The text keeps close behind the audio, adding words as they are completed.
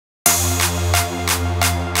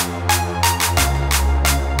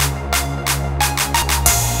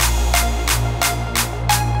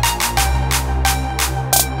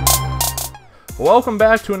Welcome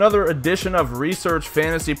back to another edition of Research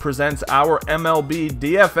Fantasy presents our MLB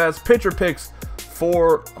DFS pitcher picks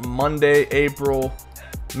for Monday,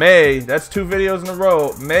 May, that's 2 videos in a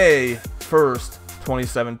row, May 1st,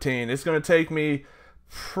 2017. It's going to take me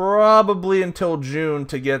probably until June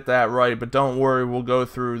to get that right, but don't worry, we'll go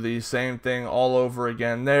through the same thing all over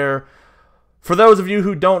again there. For those of you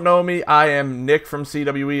who don't know me, I am Nick from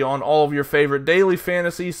CWE on all of your favorite daily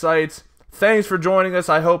fantasy sites. Thanks for joining us.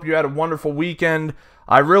 I hope you had a wonderful weekend.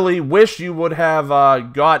 I really wish you would have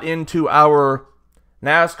got into our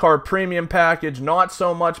NASCAR premium package. Not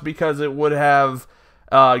so much because it would have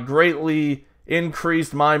greatly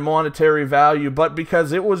increased my monetary value, but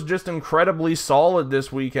because it was just incredibly solid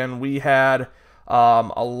this weekend. We had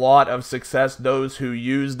a lot of success, those who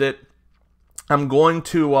used it. I'm going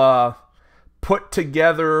to put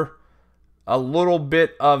together a little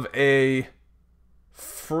bit of a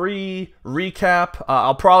free recap.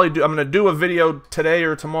 I'm going to do a video today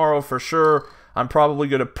or tomorrow for sure. I'm probably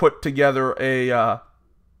going to put together a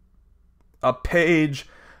page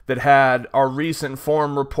that had our recent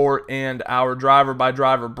form report and our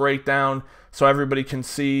driver-by-driver breakdown, so everybody can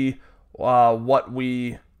see what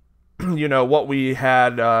we, what we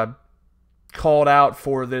had called out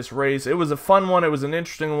for this race. It was a fun one. It was an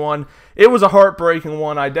interesting one. It was a heartbreaking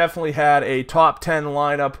one. I definitely had a top 10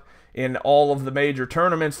 lineup in all of the major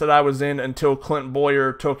tournaments that I was in until Clint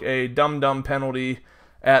Boyer took a dum-dum penalty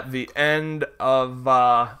at the end of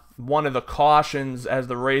one of the cautions as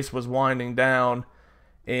the race was winding down,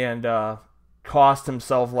 and cost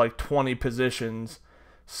himself like 20 positions.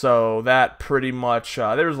 So that pretty much,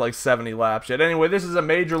 there was like 70 laps yet. Anyway, this is a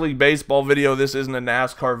Major League Baseball video. This isn't a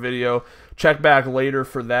NASCAR video. Check back later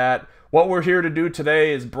for that. What we're here to do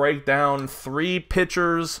today is break down 3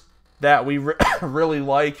 pitchers that we really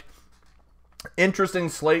like. Interesting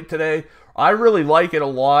slate today. I really like it a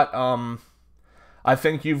lot. I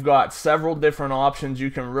think you've got several different options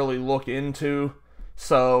you can really look into.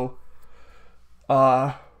 So,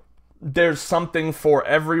 there's something for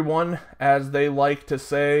everyone, as they like to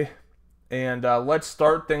say. And let's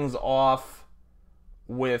start things off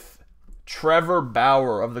with Trevor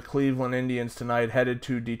Bauer of the Cleveland Indians tonight, headed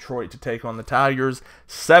to Detroit to take on the Tigers.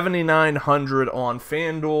 7,900 on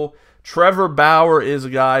FanDuel. Trevor Bauer is a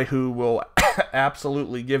guy who will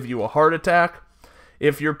absolutely give you a heart attack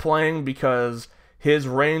if you're playing, because his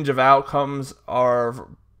range of outcomes are,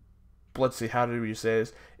 let's see, how do you say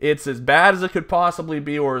this? It's as bad as it could possibly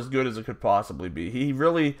be or as good as it could possibly be. He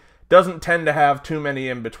really doesn't tend to have too many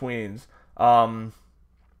in-betweens. But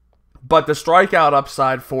the strikeout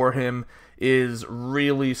upside for him is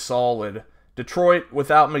really solid. Detroit,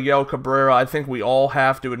 without Miguel Cabrera, I think we all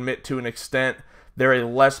have to admit to an extent they're a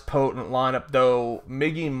less potent lineup, though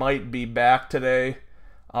Miggy might be back today.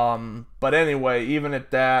 But anyway, even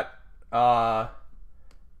at that,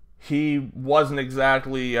 he wasn't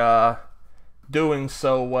exactly doing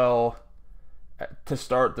so well to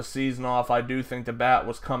start the season off. I do think the bat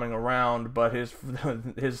was coming around, but his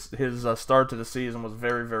start to the season was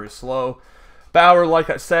very, very slow. Bauer, like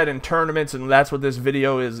I said, in tournaments, and that's what this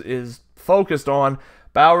video is focused on,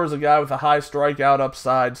 Bauer's a guy with a high strikeout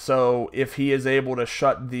upside, so if he is able to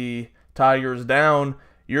shut the Tigers down,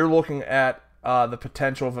 you're looking at the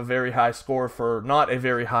potential of a very high score for not a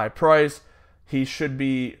very high price. He should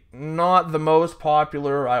be not the most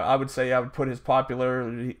popular. I would say I would put his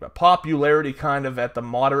popularity kind of at the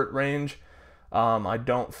moderate range. I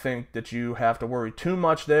don't think that you have to worry too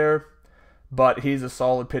much there, but he's a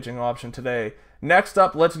solid pitching option today. Next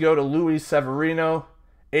up, let's go to Luis Severino,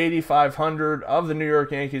 8,500 of the New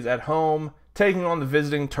York Yankees at home, taking on the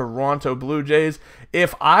visiting Toronto Blue Jays.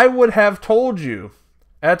 If I would have told you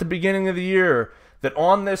at the beginning of the year that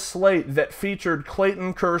on this slate that featured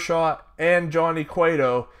Clayton Kershaw and Johnny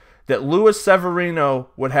Cueto, that Luis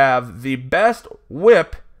Severino would have the best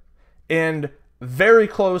whip and very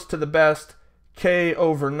close to the best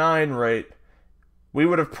K/9 rate, we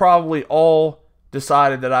would have probably all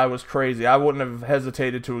decided that I was crazy. I wouldn't have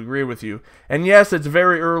hesitated to agree with you. And yes, it's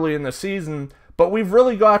very early in the season, but we've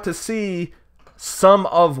really got to see some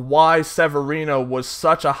of why Severino was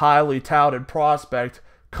such a highly touted prospect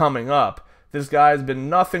coming up. This guy's been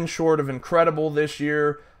nothing short of incredible this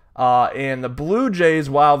year. And the Blue Jays,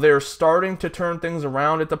 while they're starting to turn things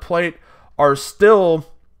around at the plate, are still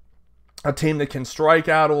a team that can strike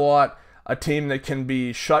out a lot, a team that can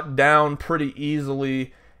be shut down pretty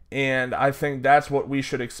easily, and I think that's what we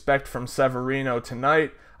should expect from Severino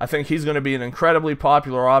tonight. I think he's going to be an incredibly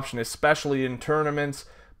popular option, especially in tournaments,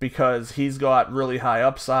 because he's got really high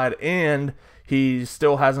upside, and he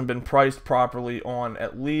still hasn't been priced properly on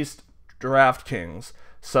at least DraftKings.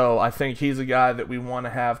 So I think he's a guy that we want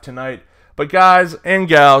to have tonight. But guys and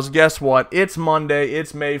gals, guess what? It's Monday.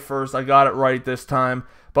 It's May 1st. I got it right this time.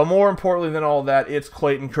 But more importantly than all that, it's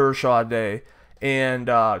Clayton Kershaw Day. And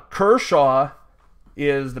Kershaw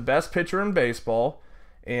is the best pitcher in baseball.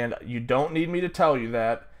 And you don't need me to tell you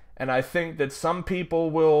that. And I think that some people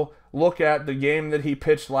will look at the game that he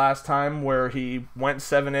pitched last time where he went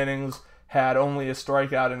 7 innings, had only a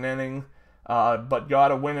strikeout an inning, but got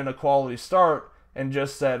a win and a quality start, and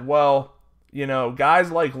just said, well, you know,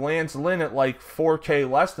 guys like Lance Lynn at like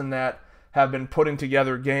 4K less than that have been putting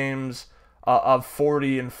together games of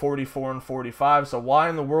 40 and 44 and 45, so why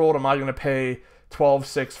in the world am I going to pay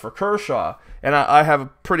 $12.6 for Kershaw? And I have a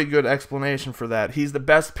pretty good explanation for that. He's the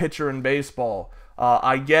best pitcher in baseball.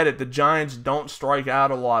 I get it. The Giants don't strike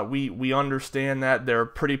out a lot. We understand that. They're a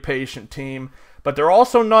pretty patient team. But they're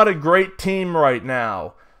also not a great team right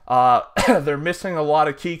now. They're missing a lot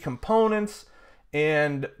of key components.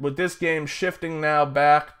 And with this game shifting now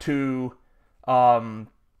back to Dodger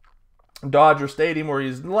Stadium, where he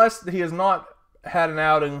has not had an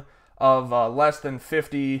outing of less than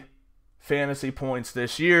 50 fantasy points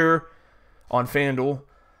this year on FanDuel.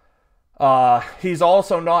 He's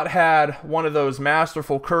also not had one of those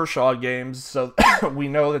masterful Kershaw games, so we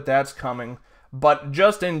know that that's coming. But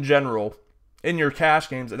just in general, in your cash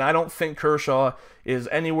games, and I don't think Kershaw is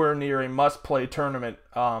anywhere near a must-play tournament,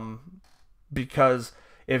 because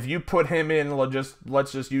if you put him in,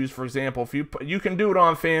 let's just use, for example, if you can do it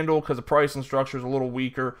on FanDuel because the pricing structure is a little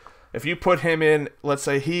weaker. If you put him in, let's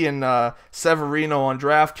say he and Severino on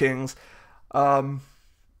DraftKings,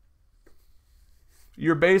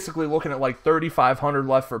 you're basically looking at like $3,500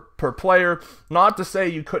 left per player. Not to say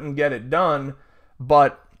you couldn't get it done,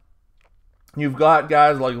 but you've got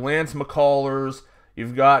guys like Lance McCullers,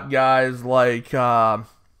 you've got guys like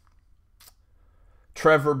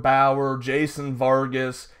Trevor Bauer, Jason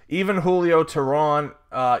Vargas, even Julio Teheran.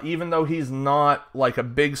 Even though he's not like a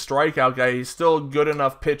big strikeout guy, he's still a good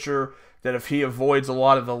enough pitcher that if he avoids a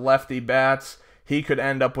lot of the lefty bats, he could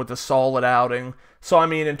end up with a solid outing. So, I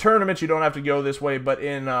mean, in tournaments, you don't have to go this way, but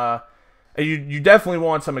in you definitely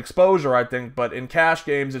want some exposure, I think. But in cash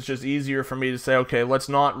games, it's just easier for me to say, okay, let's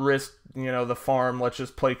not risk, the farm. Let's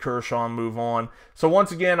just play Kershaw and move on. So,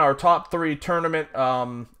 once again, our top 3 tournament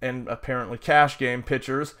and apparently cash game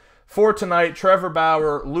pitchers for tonight: Trevor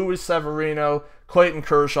Bauer, Luis Severino, Clayton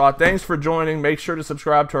Kershaw. Thanks for joining. Make sure to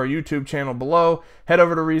subscribe to our YouTube channel below. Head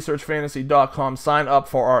over to researchfantasy.com. Sign up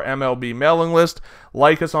for our MLB mailing list.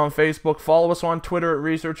 Like us on Facebook. Follow us on Twitter at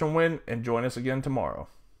Research and Win. And join us again tomorrow.